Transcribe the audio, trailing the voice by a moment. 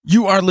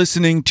You are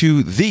listening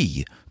to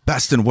the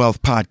Best in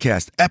Wealth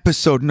Podcast,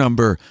 episode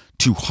number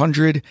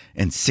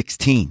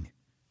 216.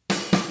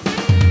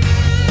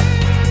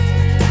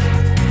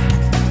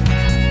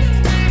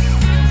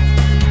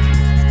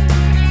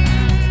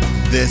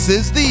 This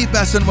is the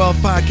Best in Wealth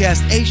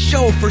Podcast, a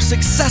show for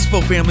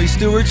successful family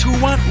stewards who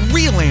want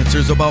real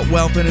answers about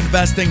wealth and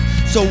investing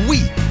so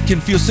we can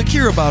feel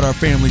secure about our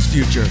family's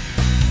future.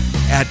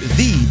 At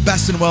the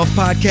Best in Wealth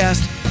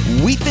Podcast,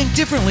 we think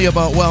differently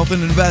about wealth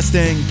and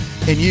investing,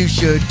 and you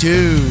should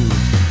too.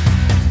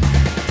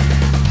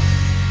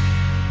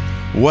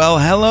 Well,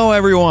 hello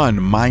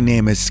everyone. My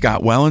name is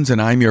Scott Wellens,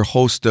 and I'm your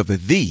host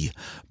of the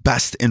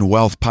Best in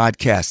Wealth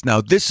Podcast.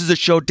 Now, this is a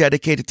show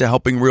dedicated to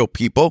helping real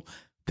people,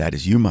 that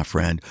is you, my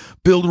friend,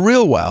 build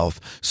real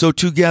wealth so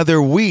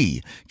together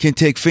we can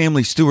take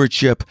family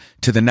stewardship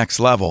to the next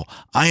level.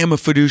 I am a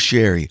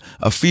fiduciary,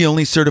 a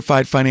fee-only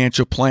certified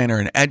financial planner,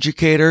 an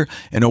educator,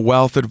 and a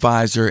wealth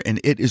advisor,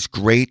 and it is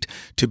great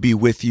to be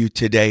with you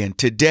today. And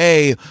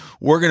today,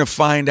 we're going to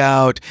find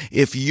out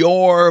if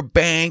your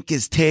bank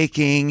is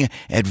taking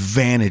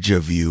advantage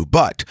of you.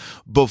 But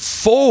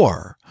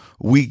before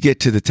we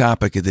get to the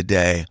topic of the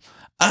day,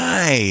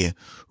 I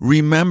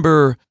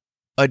remember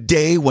a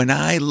day when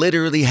I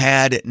literally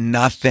had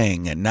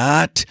nothing,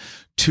 not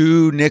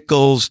two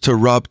nickels to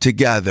rub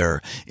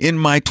together. In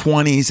my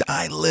 20s,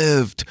 I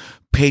lived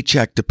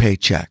paycheck to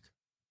paycheck.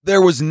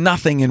 There was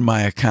nothing in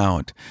my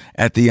account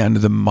at the end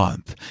of the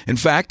month. In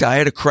fact, I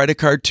had a credit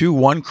card too,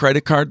 one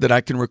credit card that I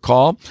can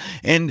recall,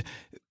 and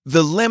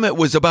the limit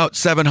was about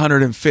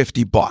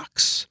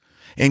 $750.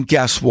 And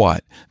guess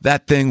what?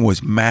 That thing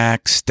was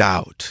maxed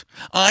out.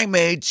 I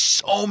made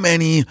so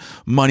many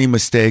money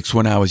mistakes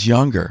when I was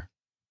younger.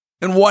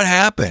 And what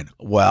happened?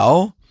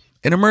 Well,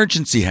 an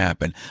emergency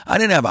happened. I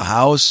didn't have a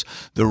house.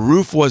 The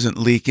roof wasn't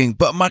leaking,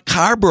 but my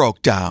car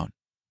broke down.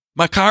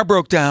 My car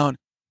broke down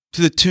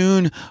to the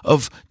tune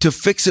of, to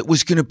fix it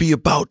was going to be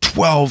about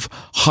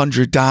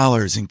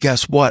 $1,200. And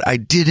guess what? I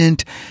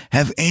didn't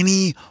have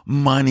any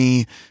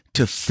money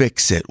to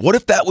fix it. What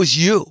if that was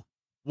you?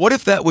 What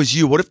if that was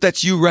you? What if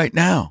that's you right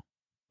now?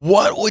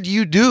 What would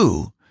you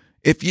do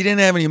if you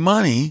didn't have any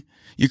money,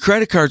 your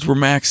credit cards were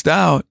maxed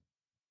out,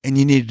 and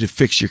you needed to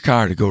fix your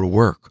car to go to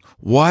work?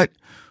 What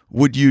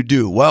would you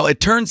do? Well, it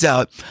turns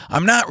out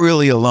I'm not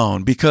really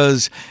alone,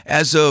 because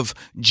as of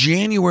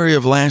January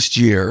of last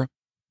year,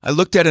 I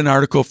looked at an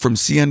article from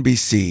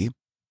CNBC,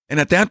 and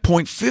at that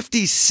point,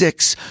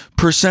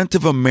 56%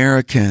 of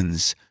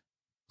Americans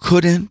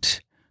couldn't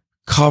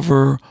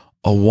cover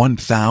a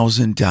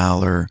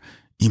 $1,000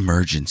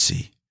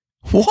 emergency.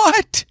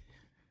 What?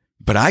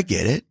 But I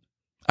get it.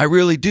 I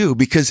really do,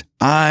 because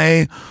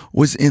I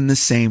was in the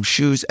same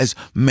shoes as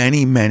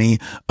many, many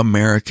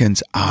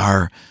Americans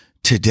are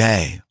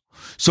today.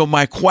 So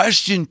my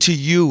question to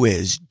you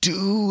is,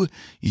 do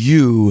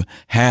you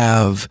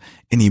have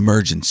an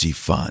emergency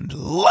fund?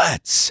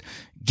 Let's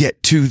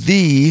get to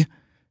the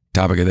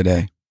topic of the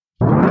day.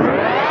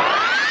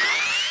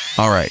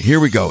 All right,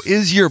 here we go.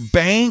 Is your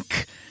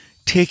bank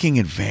taking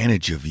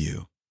advantage of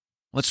you?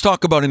 Let's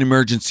talk about an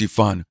emergency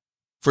fund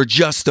for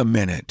just a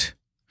minute.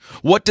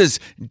 What does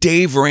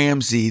Dave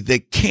Ramsey, the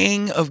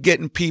king of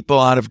getting people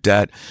out of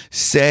debt,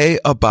 say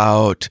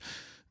about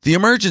the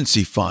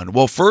emergency fund?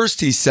 Well, first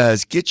he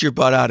says, get your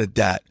butt out of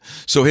debt.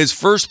 So his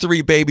first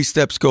three baby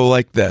steps go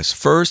like this.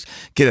 First,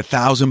 get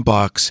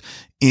 $1,000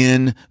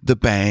 in the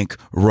bank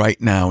right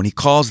now. And he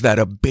calls that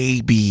a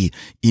baby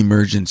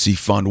emergency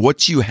fund.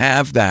 Once you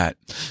have that,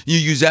 you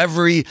use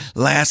every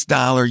last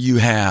dollar you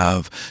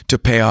have to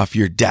pay off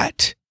your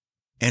debt.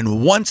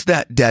 And once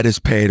that debt is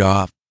paid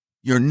off,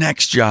 your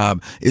next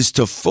job is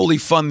to fully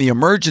fund the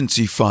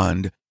emergency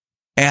fund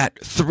at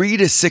 3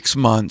 to 6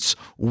 months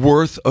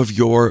worth of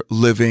your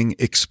living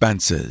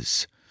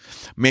expenses.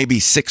 Maybe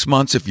 6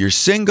 months if you're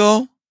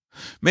single,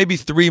 maybe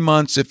 3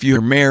 months if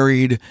you're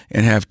married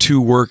and have two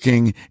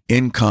working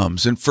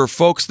incomes. And for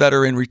folks that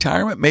are in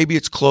retirement, maybe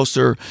it's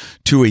closer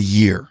to a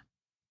year.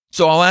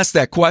 So I'll ask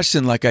that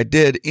question like I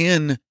did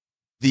in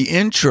the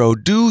intro.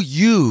 Do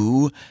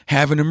you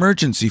have an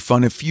emergency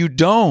fund? If you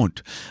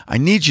don't, I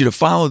need you to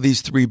follow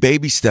these 3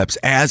 baby steps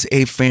as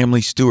a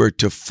family steward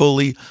to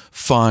fully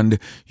fund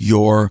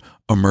your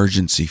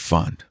emergency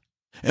fund.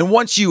 And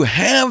once you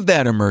have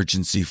that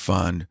emergency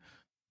fund,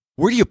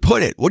 where do you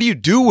put it? What do you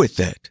do with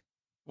it?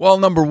 Well,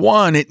 number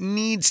one, it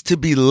needs to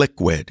be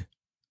liquid.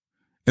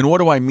 And what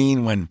do I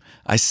mean when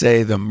I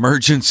say the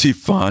emergency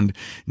fund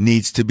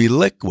needs to be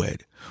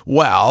liquid?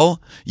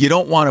 Well, you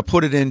don't want to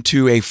put it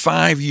into a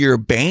 5-year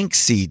bank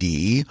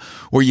CD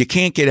where you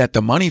can't get at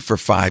the money for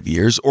 5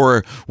 years,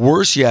 or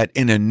worse yet,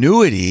 an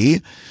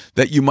annuity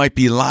that you might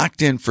be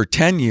locked in for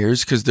 10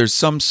 years because there's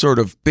some sort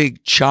of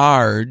big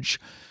charge,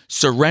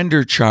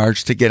 surrender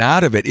charge to get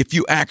out of it if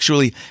you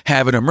actually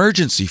have an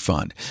emergency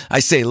fund. I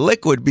say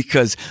liquid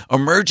because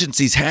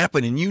emergencies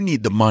happen and you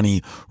need the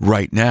money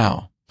right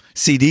now.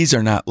 CDs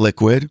are not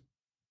liquid.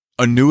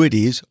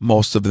 Annuities,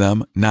 most of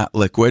them not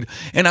liquid.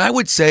 And I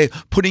would say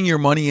putting your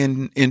money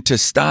into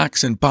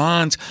stocks and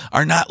bonds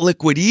are not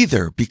liquid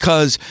either,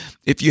 because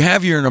if you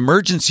have an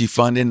emergency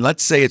fund and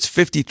let's say it's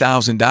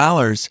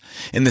 $50,000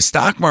 and the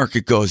stock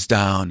market goes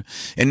down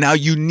and now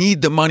you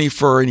need the money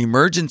for an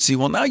emergency,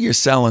 well, now you're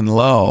selling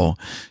low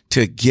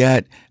to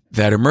get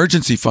that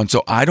emergency fund.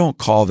 So I don't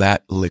call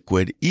that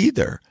liquid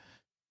either.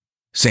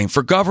 Same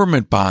for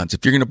government bonds.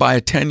 If you're going to buy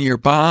a 10-year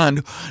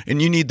bond and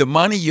you need the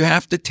money, you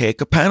have to take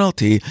a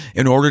penalty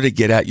in order to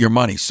get at your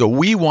money. So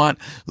we want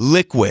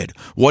liquid.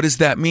 What does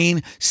that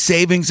mean?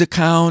 Savings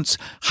accounts,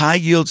 high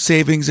yield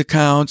savings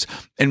accounts,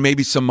 and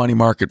maybe some money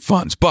market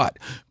funds. But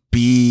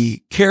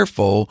be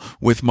careful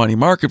with money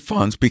market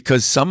funds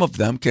because some of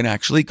them can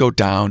actually go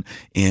down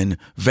in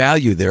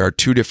value. There are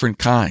two different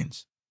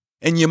kinds.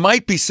 And you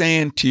might be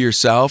saying to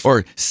yourself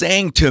or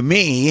saying to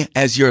me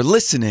as you're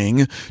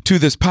listening to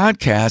this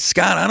podcast,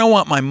 Scott, I don't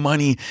want my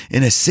money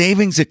in a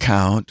savings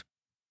account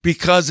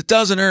because it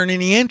doesn't earn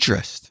any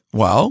interest.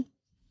 Well,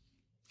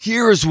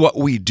 here is what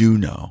we do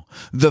know.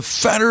 The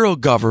federal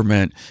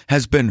government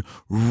has been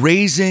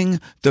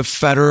raising the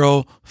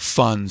federal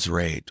funds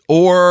rate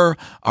or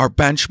our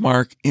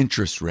benchmark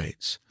interest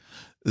rates.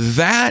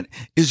 That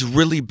is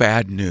really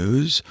bad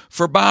news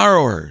for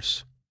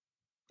borrowers.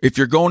 If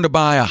you're going to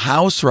buy a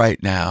house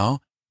right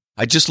now,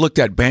 I just looked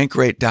at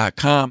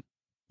bankrate.com,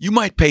 you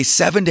might pay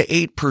 7 to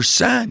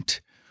 8%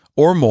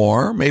 or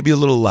more, maybe a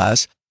little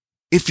less,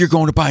 if you're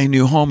going to buy a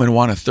new home and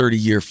want a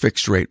 30-year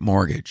fixed rate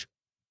mortgage.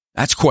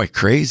 That's quite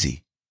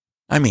crazy.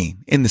 I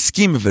mean, in the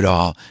scheme of it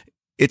all,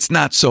 it's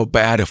not so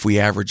bad if we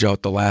average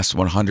out the last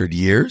 100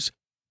 years.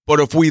 But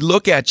if we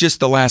look at just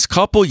the last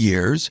couple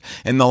years,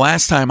 and the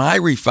last time I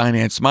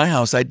refinanced my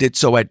house, I did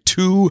so at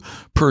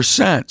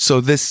 2%.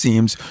 So this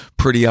seems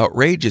pretty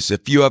outrageous.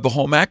 If you have a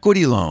home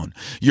equity loan,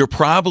 you're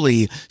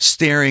probably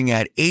staring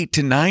at 8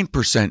 to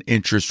 9%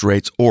 interest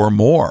rates or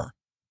more.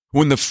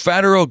 When the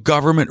federal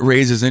government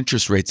raises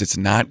interest rates, it's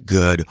not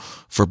good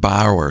for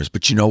borrowers.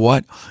 But you know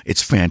what?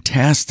 It's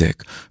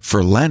fantastic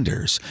for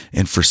lenders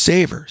and for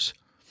savers.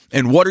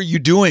 And what are you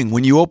doing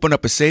when you open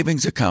up a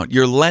savings account?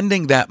 You're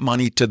lending that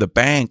money to the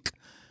bank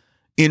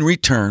in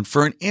return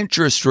for an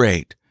interest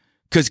rate.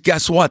 Because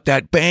guess what?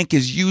 That bank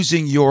is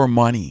using your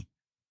money.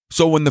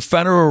 So when the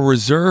Federal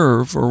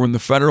Reserve or when the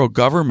federal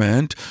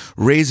government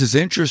raises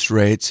interest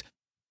rates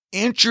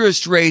in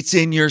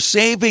your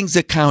savings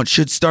account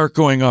should start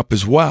going up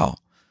as well.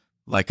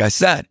 Like I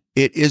said,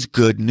 it is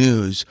good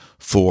news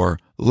for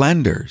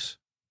lenders.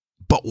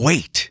 But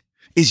wait,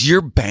 is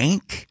your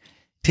bank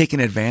taking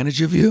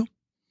advantage of you?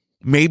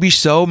 Maybe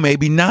so,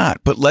 maybe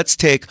not. But let's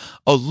take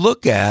a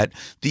look at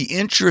the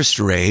interest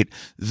rate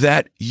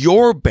that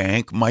your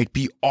bank might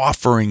be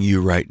offering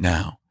you right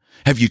now.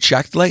 Have you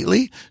checked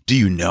lately? Do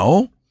you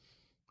know?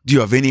 Do you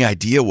have any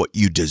idea what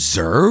you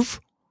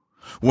deserve?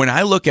 When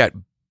I look at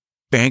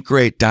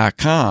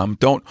bankrate.com,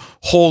 don't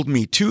hold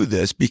me to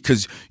this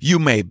because you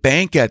may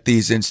bank at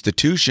these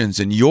institutions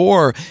and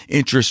your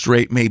interest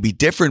rate may be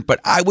different, but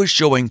I was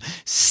showing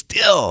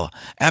still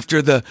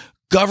after the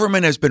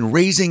government has been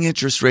raising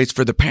interest rates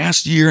for the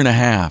past year and a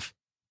half.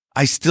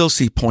 I still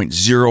see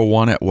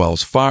 0.01 at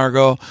Wells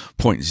Fargo,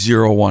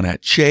 0.01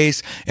 at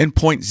Chase, and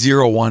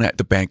 0.01 at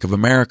the Bank of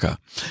America.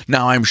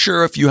 Now, I'm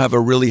sure if you have a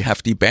really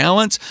hefty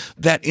balance,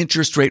 that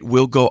interest rate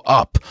will go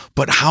up.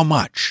 But how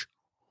much?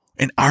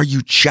 And are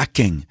you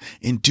checking?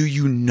 And do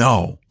you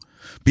know?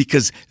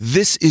 Because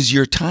this is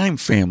your time,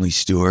 family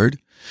steward,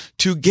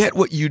 to get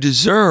what you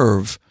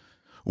deserve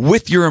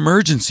with your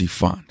emergency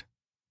fund.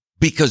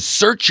 Because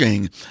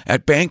searching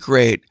at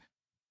bankrate.com,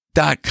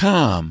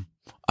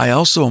 I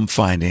also am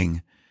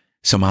finding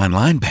some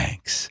online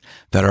banks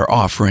that are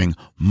offering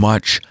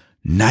much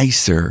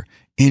nicer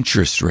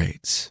interest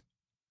rates.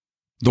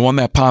 The one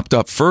that popped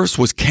up first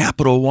was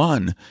Capital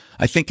One.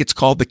 I think it's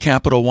called the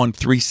Capital One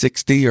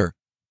 360 or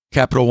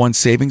Capital One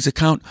savings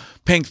account,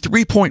 paying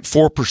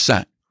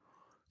 3.4%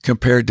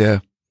 compared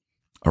to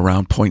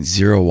around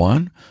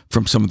 0.01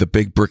 from some of the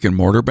big brick and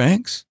mortar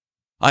banks.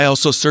 I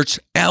also searched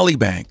Ally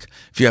Bank,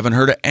 if you haven't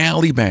heard of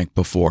Ally Bank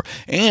before.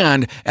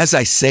 And as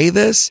I say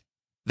this,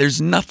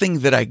 there's nothing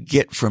that I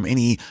get from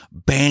any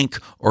bank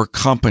or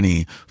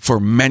company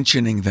for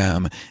mentioning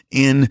them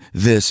in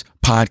this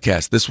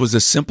podcast. This was a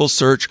simple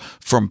search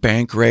from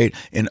Bankrate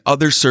and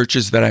other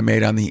searches that I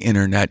made on the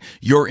internet.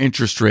 Your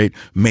interest rate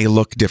may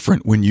look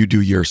different when you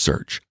do your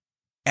search.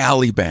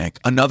 Ally Bank,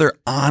 another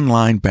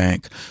online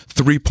bank,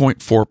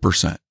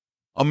 3.4%.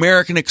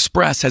 American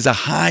Express has a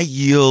high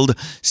yield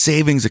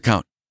savings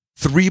account,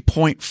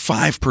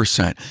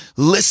 3.5%.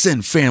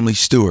 Listen, family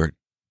steward,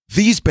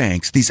 these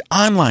banks, these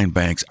online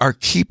banks are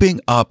keeping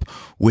up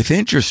with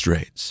interest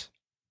rates.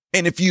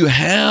 And if you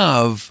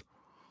have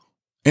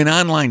an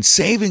online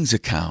savings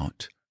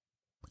account,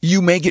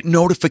 you may get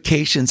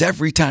notifications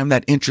every time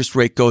that interest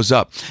rate goes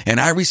up. And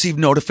I received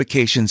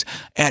notifications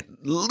at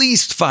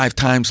least 5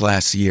 times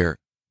last year.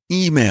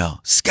 Email,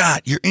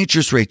 Scott, your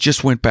interest rate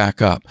just went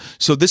back up.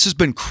 So this has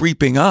been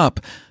creeping up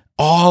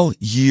all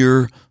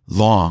year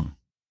long.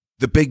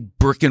 The big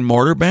brick and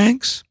mortar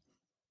banks,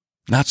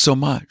 Not so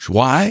much.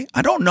 Why?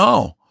 I don't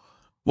know.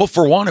 Well,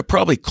 for one, it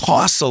probably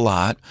costs a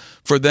lot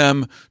for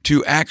them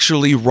to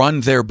actually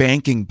run their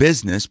banking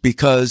business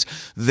because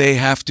they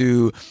have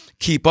to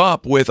keep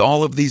up with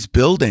all of these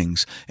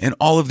buildings, and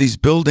all of these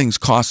buildings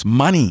cost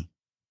money.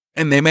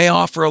 And they may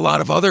offer a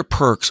lot of other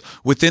perks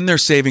within their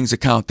savings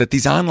account that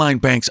these online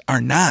banks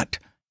are not.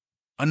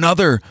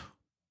 Another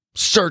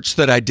search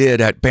that I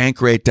did at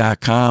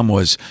Bankrate.com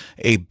was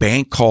a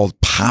bank called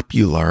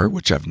Popular,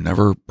 which I've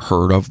never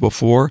heard of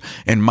before,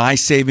 and My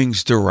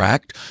Savings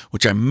Direct,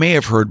 which I may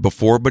have heard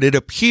before, but it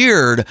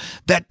appeared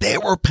that they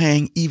were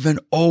paying even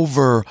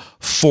over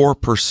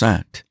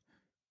 4%.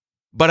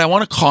 But I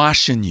want to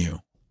caution you,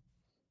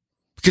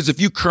 because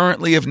if you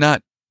currently have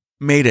not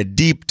made a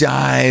deep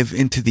dive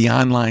into the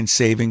online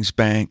savings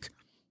bank,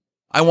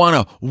 I want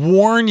to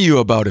warn you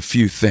about a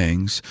few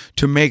things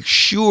to make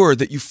sure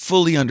that you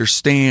fully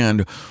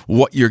understand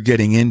what you're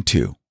getting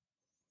into.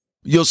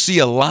 You'll see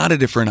a lot of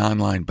different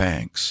online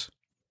banks.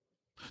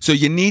 So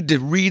you need to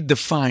read the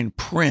fine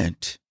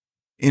print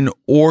in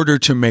order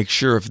to make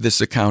sure if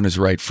this account is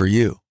right for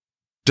you.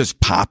 Does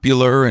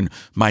Popular and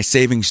My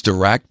Savings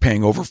Direct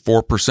paying over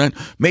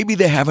 4%? Maybe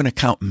they have an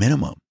account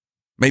minimum.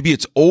 Maybe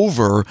it's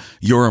over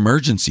your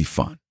emergency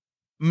fund.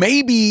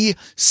 Maybe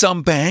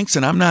some banks,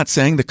 and I'm not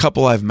saying the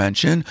couple I've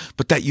mentioned,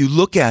 but that you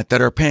look at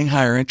that are paying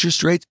higher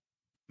interest rates,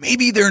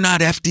 maybe they're not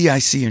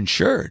FDIC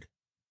insured.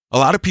 A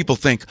lot of people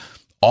think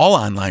all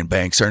online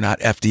banks are not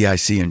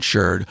FDIC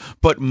insured,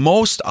 but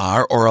most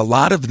are, or a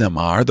lot of them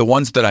are. The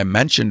ones that I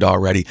mentioned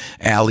already,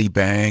 Ally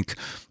Bank,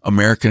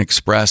 American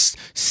Express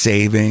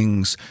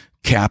Savings,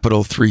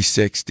 Capital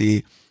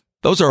 360,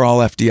 those are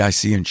all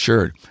FDIC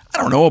insured.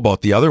 I don't know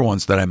about the other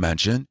ones that I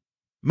mentioned.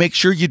 Make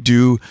sure you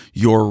do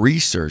your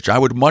research. I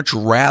would much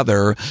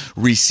rather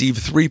receive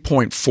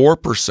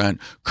 3.4%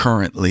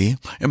 currently.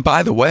 And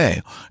by the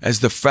way,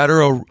 as the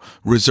Federal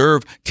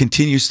Reserve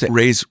continues to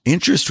raise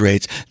interest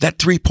rates, that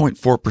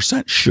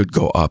 3.4% should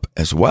go up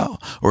as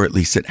well, or at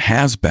least it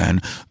has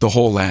been the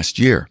whole last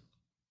year.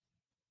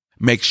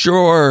 Make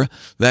sure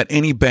that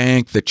any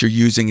bank that you're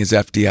using is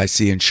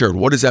FDIC insured.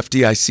 What does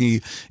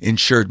FDIC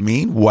insured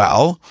mean?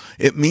 Well,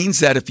 it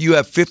means that if you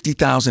have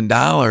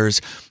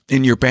 $50,000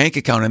 in your bank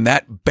account and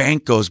that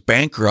bank goes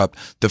bankrupt,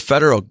 the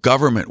federal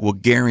government will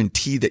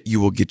guarantee that you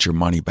will get your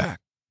money back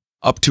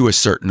up to a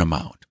certain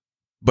amount.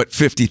 But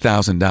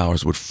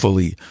 $50,000 would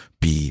fully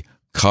be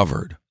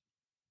covered.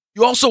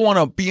 You also want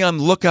to be on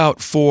the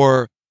lookout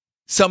for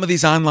some of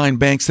these online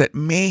banks that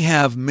may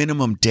have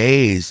minimum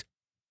days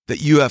that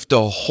you have to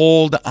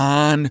hold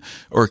on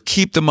or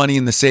keep the money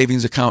in the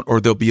savings account, or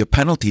there'll be a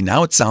penalty.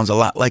 Now it sounds a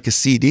lot like a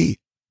CD.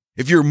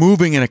 If you're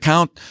moving an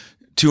account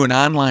to an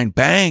online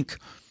bank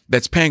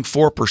that's paying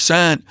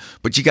 4%,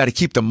 but you got to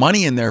keep the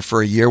money in there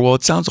for a year, well,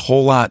 it sounds a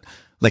whole lot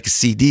like a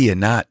CD and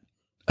not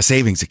a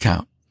savings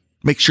account.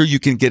 Make sure you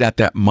can get at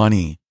that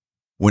money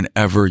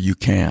whenever you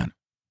can.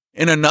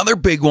 And another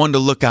big one to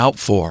look out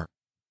for,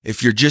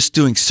 if you're just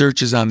doing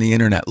searches on the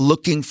internet,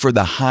 looking for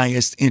the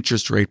highest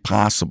interest rate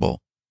possible,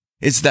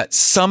 is that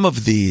some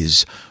of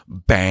these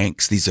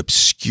banks, these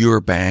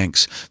obscure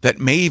banks that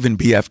may even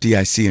be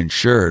FDIC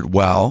insured,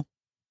 well,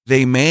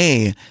 they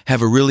may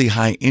have a really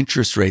high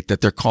interest rate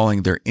that they're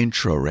calling their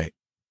intro rate.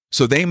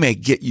 So they may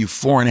get you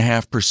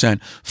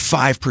 4.5%,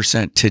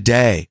 5%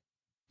 today,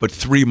 but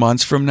 3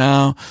 months from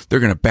now, they're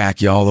going to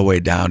back you all the way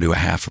down to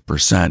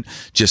 0.5%,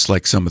 just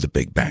like some of the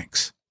big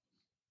banks.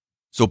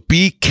 So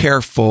be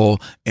careful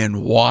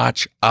and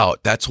watch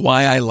out. That's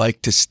why I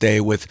like to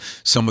stay with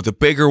some of the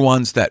bigger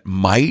ones that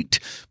might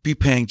be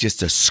paying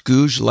just a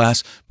scooge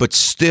less, but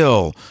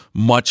still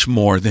much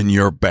more than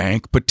your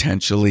bank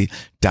potentially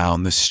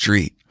down the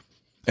street.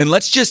 And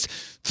let's just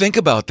think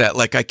about that.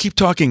 Like, I keep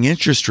talking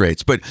interest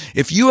rates, but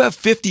if you have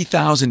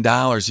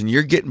 $50,000 and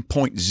you're getting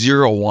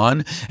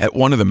 0.01 at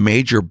one of the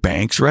major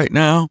banks right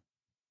now,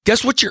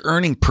 guess what you're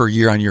earning per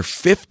year on your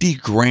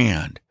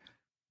 $50,000?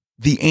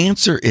 The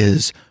answer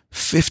is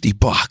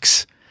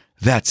 $50.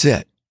 That's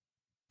it.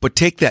 But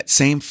take that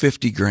same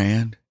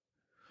 $50,000,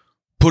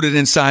 put it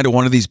inside of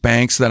one of these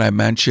banks that I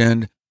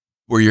mentioned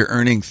where you're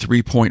earning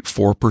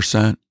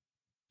 3.4%.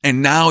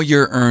 And now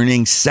you're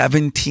earning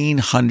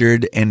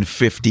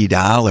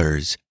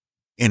 $1,750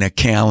 in a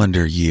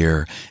calendar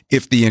year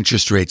if the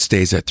interest rate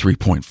stays at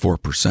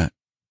 3.4%.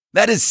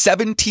 That is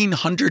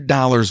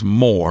 $1,700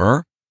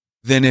 more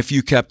than if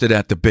you kept it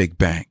at the big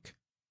bank.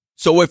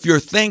 So if you're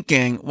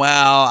thinking,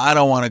 well, I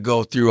don't want to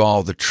go through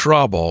all the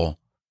trouble,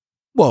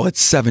 well,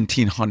 it's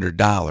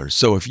 $1,700.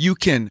 So if you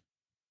can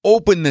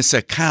open this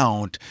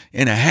account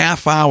in a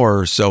half hour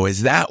or so,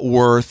 is that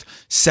worth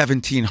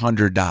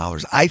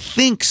 $1,700? I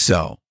think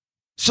so.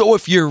 So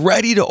if you're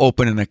ready to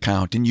open an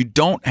account and you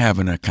don't have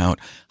an account,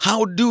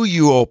 how do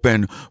you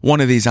open one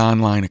of these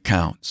online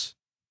accounts?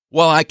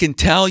 Well, I can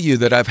tell you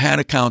that I've had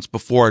accounts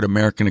before at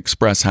American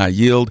Express High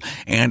Yield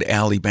and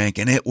Ally Bank,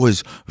 and it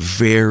was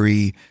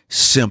very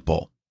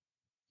simple.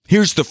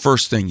 Here's the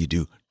first thing you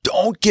do.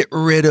 Don't get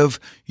rid of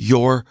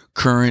your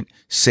current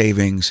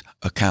savings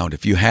account.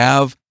 If you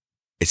have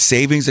a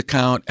savings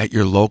account at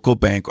your local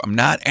bank. I'm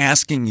not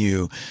asking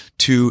you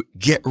to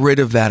get rid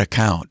of that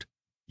account.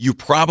 You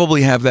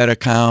probably have that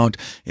account.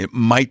 It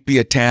might be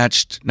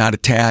attached, not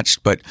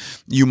attached, but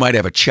you might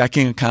have a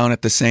checking account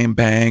at the same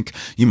bank.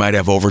 You might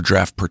have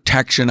overdraft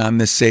protection on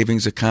this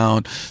savings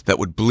account that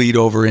would bleed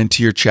over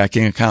into your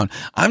checking account.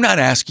 I'm not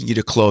asking you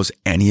to close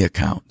any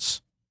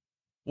accounts.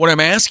 What I'm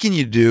asking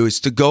you to do is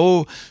to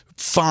go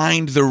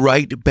find the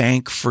right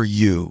bank for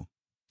you.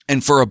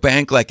 And for a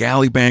bank like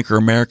Ally Bank or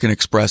American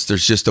Express,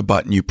 there's just a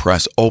button you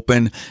press,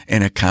 open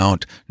an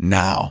account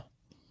now.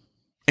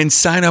 And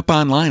sign up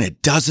online.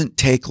 It doesn't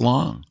take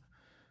long.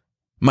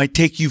 It might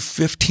take you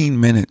 15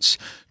 minutes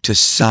to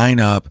sign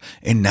up,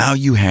 and now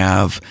you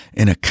have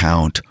an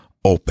account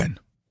open.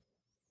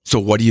 So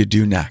what do you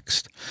do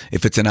next?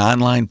 If it's an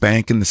online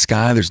bank in the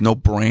sky, there's no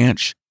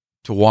branch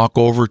to walk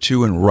over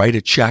to and write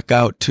a check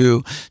out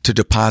to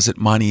deposit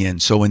money in.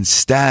 So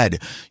instead,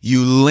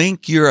 you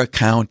link your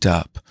account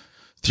up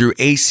through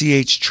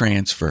ACH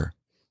transfer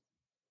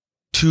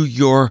to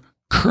your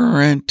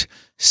current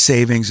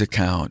savings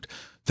account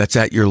that's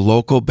at your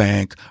local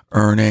bank,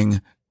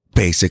 earning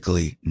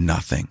basically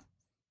nothing.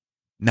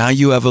 Now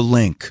you have a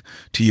link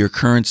to your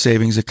current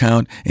savings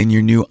account in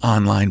your new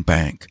online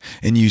bank,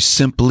 and you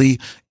simply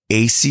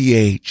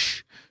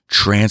ACH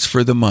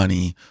transfer the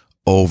money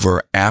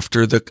over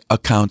after the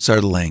accounts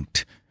are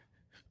linked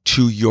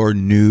to your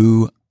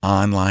new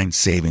online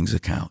savings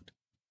account.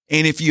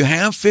 And if you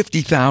have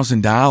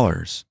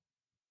 $50,000,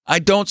 I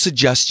don't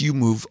suggest you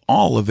move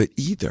all of it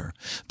either.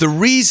 The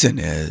reason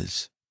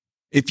is,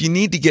 if you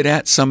need to get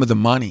at some of the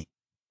money,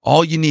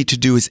 all you need to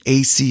do is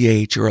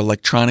ACH or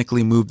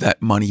electronically move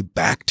that money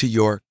back to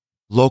your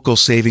local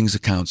savings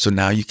account. So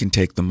now you can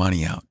take the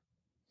money out.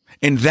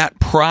 And that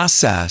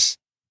process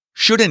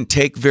shouldn't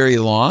take very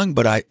long,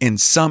 but in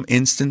some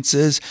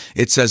instances,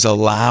 it says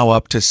allow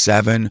up to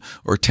 7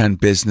 or 10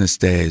 business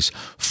days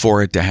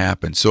for it to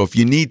happen. So if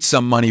you need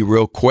some money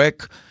real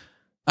quick,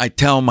 I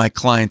tell my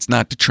clients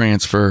not to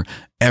transfer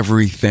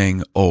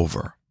everything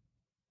over.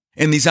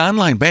 In these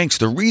online banks,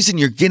 the reason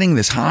you're getting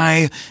this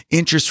high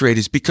interest rate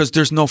is because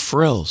there's no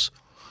frills.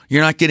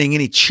 You're not getting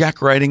any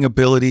check writing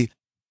ability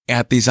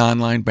at these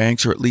online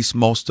banks, or at least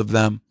most of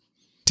them,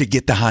 to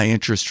get the high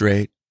interest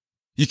rate.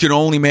 You can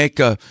only make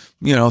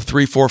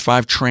 3, 4,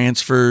 5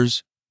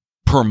 transfers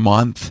per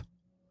month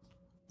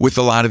with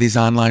a lot of these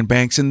online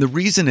banks. And the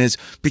reason is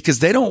because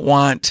they don't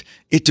want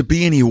it to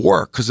be any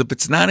work. Because if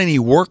it's not any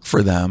work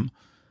for them,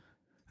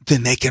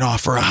 then they can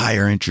offer a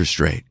higher interest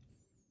rate.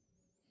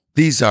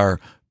 These are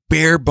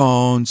bare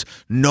bones,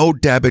 no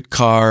debit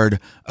card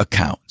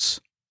accounts.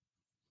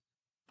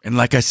 And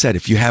like I said,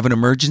 if you have an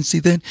emergency,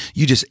 then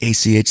you just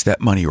ACH that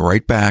money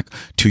right back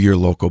to your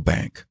local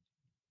bank.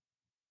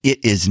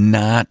 It is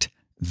not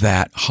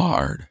that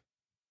hard.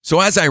 So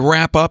as I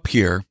wrap up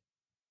here,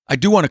 I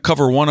do want to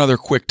cover one other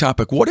quick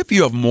topic. What if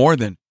you have more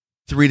than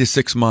 3 to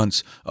 6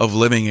 months of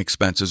living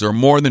expenses, or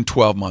more than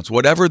 12 months,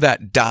 whatever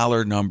that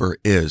dollar number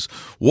is?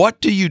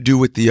 What do you do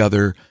with the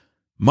other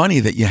money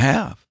that you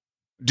have?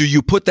 Do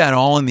you put that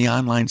all in the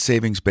online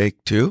savings bank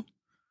too?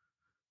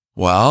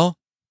 Well,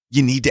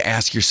 you need to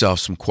ask yourself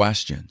some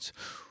questions.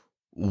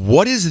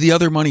 What is the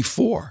other money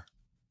for?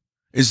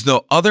 Is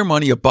the other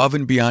money above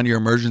and beyond your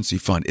emergency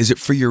fund? Is it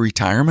for your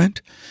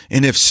retirement?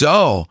 And if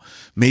so,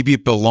 maybe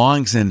it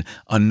belongs in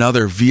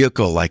another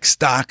vehicle like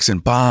stocks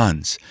and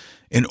bonds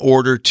in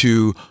order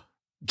to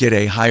get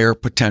a higher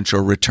potential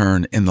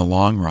return in the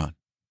long run.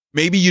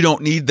 Maybe you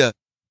don't need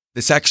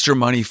this extra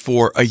money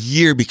for a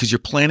year because you're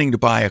planning to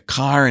buy a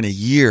car in a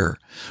year.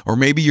 Or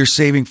maybe you're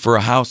saving for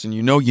a house and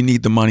you know you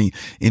need the money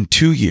in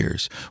 2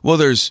 years. Well,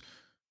 there's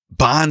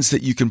bonds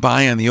that you can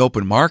buy on the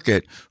open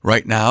market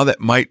right now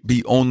that might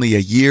be only a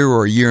year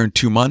or a year and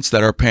 2 months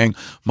that are paying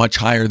much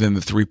higher than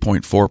the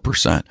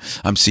 3.4%.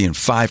 I'm seeing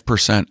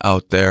 5%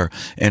 out there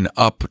and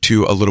up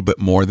to a little bit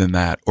more than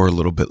that or a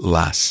little bit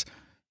less.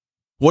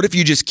 What if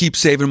you just keep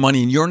saving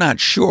money and you're not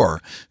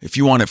sure if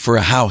you want it for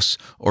a house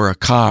or a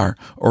car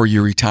or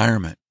your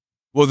retirement?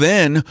 Well,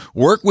 then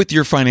work with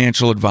your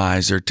financial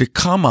advisor to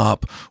come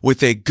up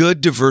with a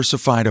good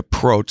diversified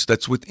approach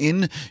that's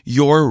within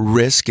your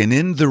risk and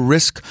in the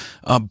risk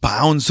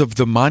bounds of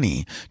the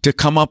money, to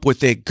come up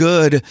with a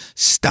good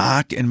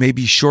stock and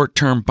maybe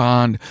short-term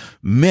bond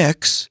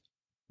mix,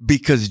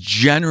 because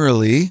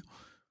generally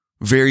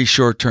very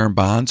short-term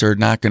bonds are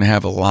not going to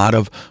have a lot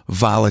of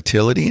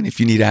volatility. And if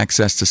you need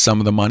access to some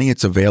of the money,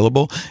 it's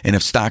available. And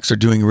if stocks are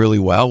doing really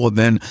well,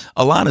 then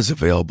a lot is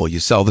available.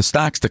 You sell the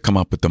stocks to come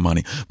up with the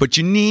money. But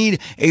you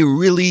need a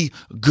really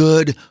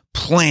good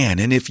plan.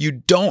 And if you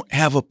don't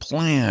have a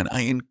plan,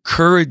 I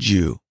encourage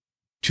you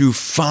to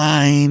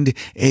find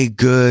a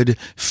good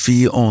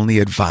fee-only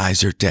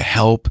advisor to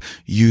help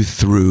you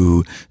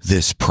through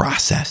this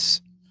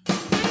process.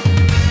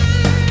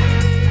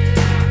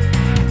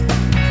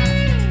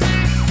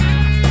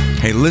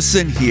 Hey,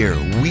 listen here.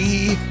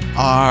 We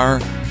are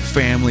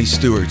family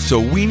stewards, so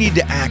we need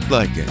to act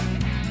like it.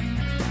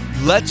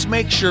 Let's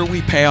make sure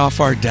we pay off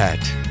our debt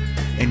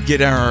and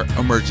get our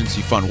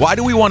emergency fund. Why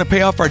do we want to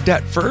pay off our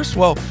debt first?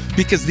 Well,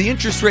 because the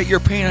interest rate you're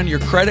paying on your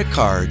credit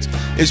cards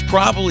is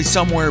probably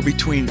somewhere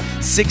between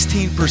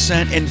 16%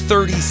 and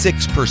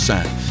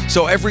 36%.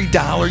 So every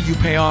dollar you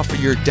pay off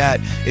of your debt,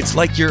 it's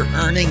like you're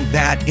earning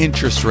that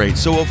interest rate.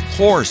 So of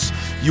course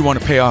you want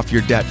to pay off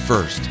your debt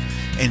first.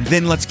 And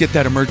then let's get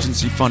that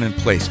emergency fund in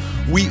place.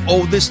 We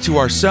owe this to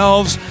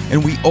ourselves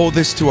and we owe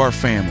this to our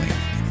family.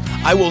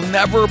 I will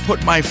never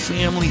put my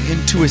family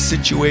into a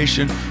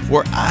situation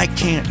where I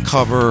can't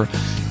cover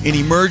an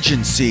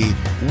emergency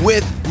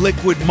with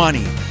liquid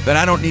money that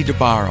I don't need to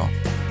borrow.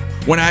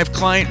 When I have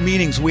client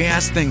meetings, we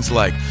ask things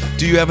like,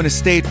 do you have an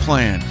estate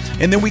plan?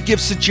 And then we give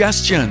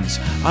suggestions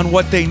on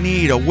what they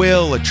need, a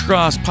will, a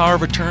trust, power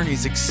of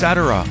attorneys,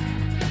 etc.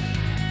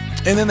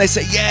 And then they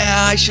say,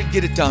 yeah, I should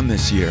get it done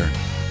this year.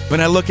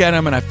 But I look at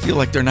them and I feel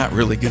like they're not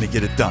really going to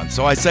get it done.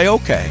 So I say,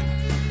 okay,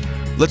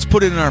 let's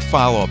put it in our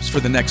follow-ups for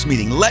the next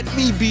meeting. Let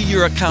me be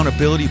your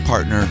accountability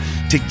partner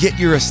to get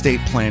your estate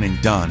planning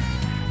done.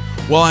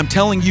 Well, I'm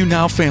telling you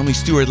now, Family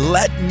Steward,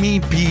 let me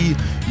be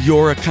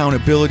your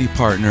accountability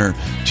partner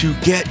to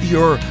get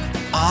your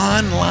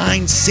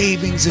online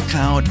savings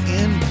account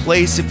in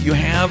place if you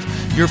have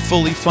your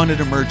fully funded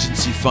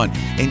emergency fund,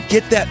 and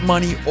get that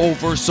money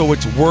over so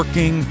it's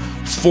working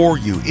for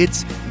you.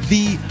 It's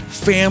the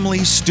Family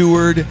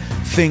Steward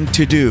thing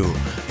to do.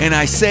 And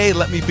I say,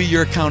 let me be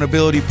your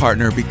accountability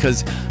partner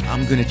because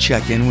I'm going to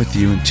check in with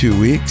you in 2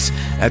 weeks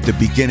at the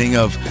beginning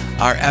of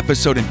our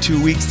episode in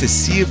 2 weeks to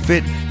see if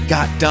it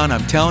got done.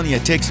 I'm telling you,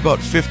 it takes about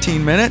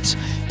 15 minutes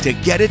to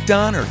get it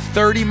done, or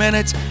 30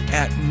 minutes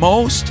at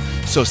most.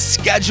 So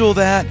schedule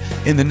that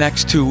in the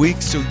next 2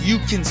 weeks so you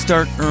can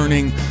start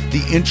earning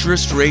the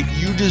interest rate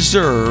you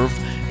deserve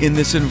in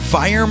this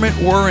environment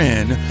we're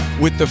in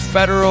with the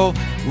Federal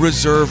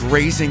Reserve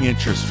raising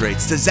interest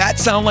rates. Does that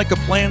sound like a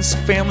plan,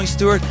 Family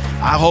Steward?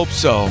 I hope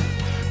so,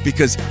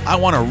 because I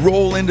want to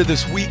roll into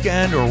this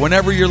weekend, or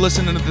whenever you're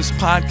listening to this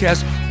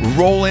podcast,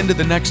 roll into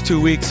the next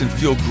 2 weeks and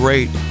feel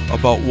great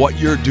about what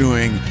you're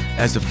doing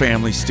as a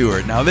family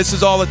steward. Now, this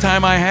is all the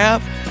time I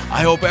have.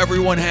 I hope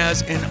everyone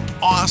has an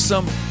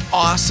awesome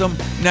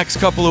next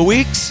couple of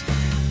weeks,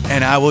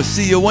 and I will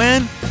see you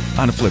when?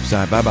 On the flip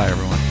side. Bye-bye,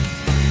 everyone.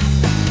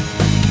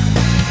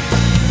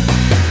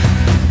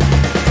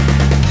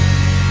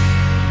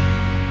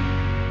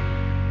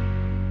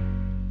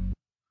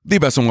 The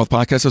Best in Wealth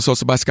podcast is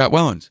hosted by Scott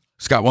Wellens.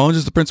 Scott Wellens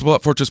is the principal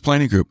at Fortress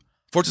Planning Group.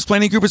 Fortress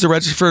Planning Group is a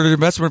registered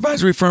investment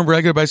advisory firm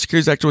regulated by the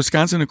Securities Act of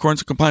Wisconsin in accordance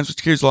with compliance with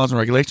securities laws and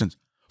regulations.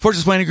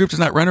 Fortress Planning Group does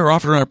not render or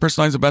offer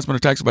personalized investment or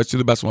tax advice to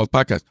the Best in Wealth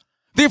podcast.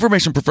 The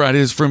information provided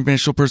is for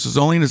informational purposes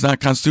only and does not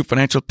constitute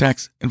financial,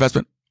 tax,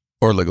 investment,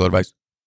 or legal advice.